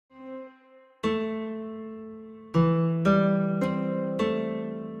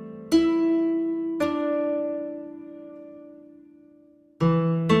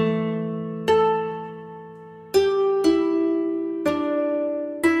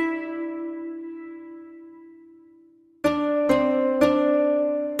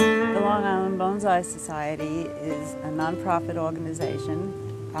Bonsai Society is a nonprofit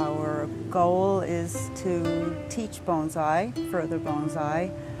organization. Our goal is to teach bonsai, further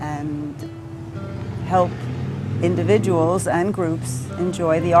bonsai, and help individuals and groups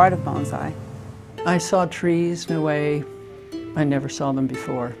enjoy the art of bonsai. I saw trees in a way I never saw them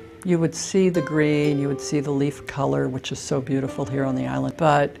before. You would see the green, you would see the leaf color, which is so beautiful here on the island,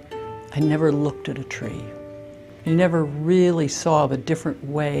 but I never looked at a tree. You never really saw the different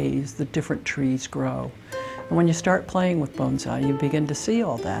ways the different trees grow. And when you start playing with bonsai, you begin to see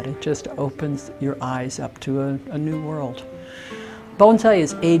all that. It just opens your eyes up to a new world. Bonsai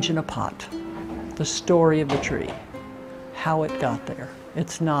is age in a pot, the story of the tree, how it got there.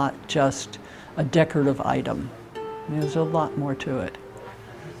 It's not just a decorative item. There's a lot more to it.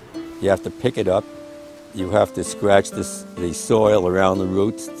 You have to pick it up. You have to scratch the soil around the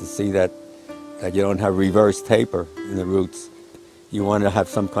roots to see that you don't have reverse taper in the roots. You want to have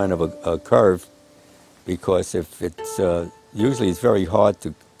some kind of a curve, because if it's usually it's very hard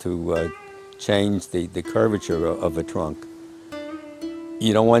to change the curvature of a trunk.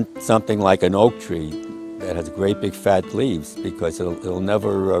 You don't want something like an oak tree that has great big fat leaves, because it'll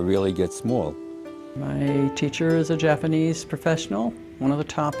never really get small. My teacher is a Japanese professional, one of the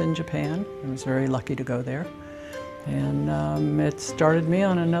top in Japan. I was very lucky to go there. And it started me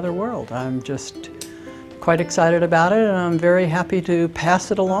on another world. I'm just quite excited about it, and I'm very happy to pass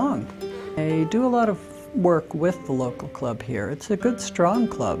it along. I do a lot of work with the local club here. It's a good, strong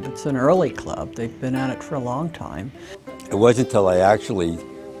club. It's an early club. They've been at it for a long time. It wasn't until I actually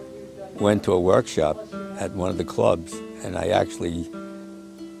went to a workshop at one of the clubs, and I actually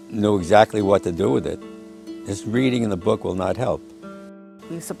knew exactly what to do with it. Just reading in the book will not help.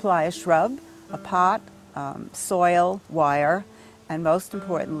 We supply a shrub, a pot, soil, wire, and most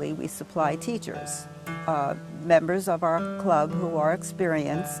importantly, we supply teachers, members of our club who are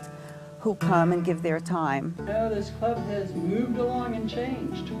experienced, who come and give their time. Now this club has moved along and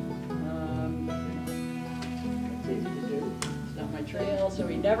changed. It's easy to do. It's not my trail, so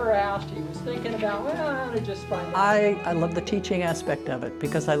he never asked. He was thinking about, well, how to just find out. I love the teaching aspect of it,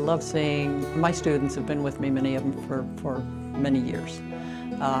 because I love seeing my students have been with me, many of them for many years.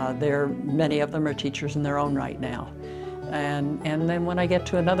 Many of them are teachers in their own right now. And then when I get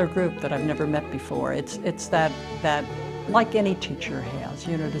to another group that I've never met before, it's that like any teacher has,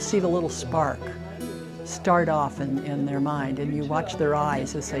 you know, to see the little spark start off in their mind, and you watch their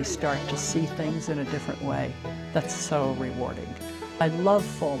eyes as they start to see things in a different way. That's so rewarding. I love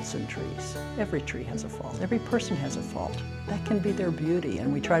faults in trees. Every tree has a fault. Every person has a fault. That can be their beauty,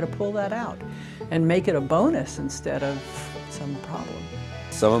 and we try to pull that out and make it a bonus instead of some problem.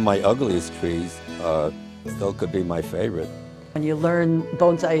 Some of my ugliest trees still could be my favorite. When you learn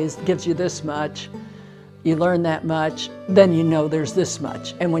bonsai gives you this much, you learn that much, then you know there's this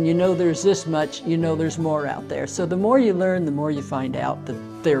much. And when you know there's this much, you know there's more out there. So the more you learn, the more you find out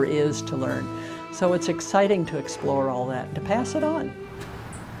that there is to learn. So it's exciting to explore all that and to pass it on.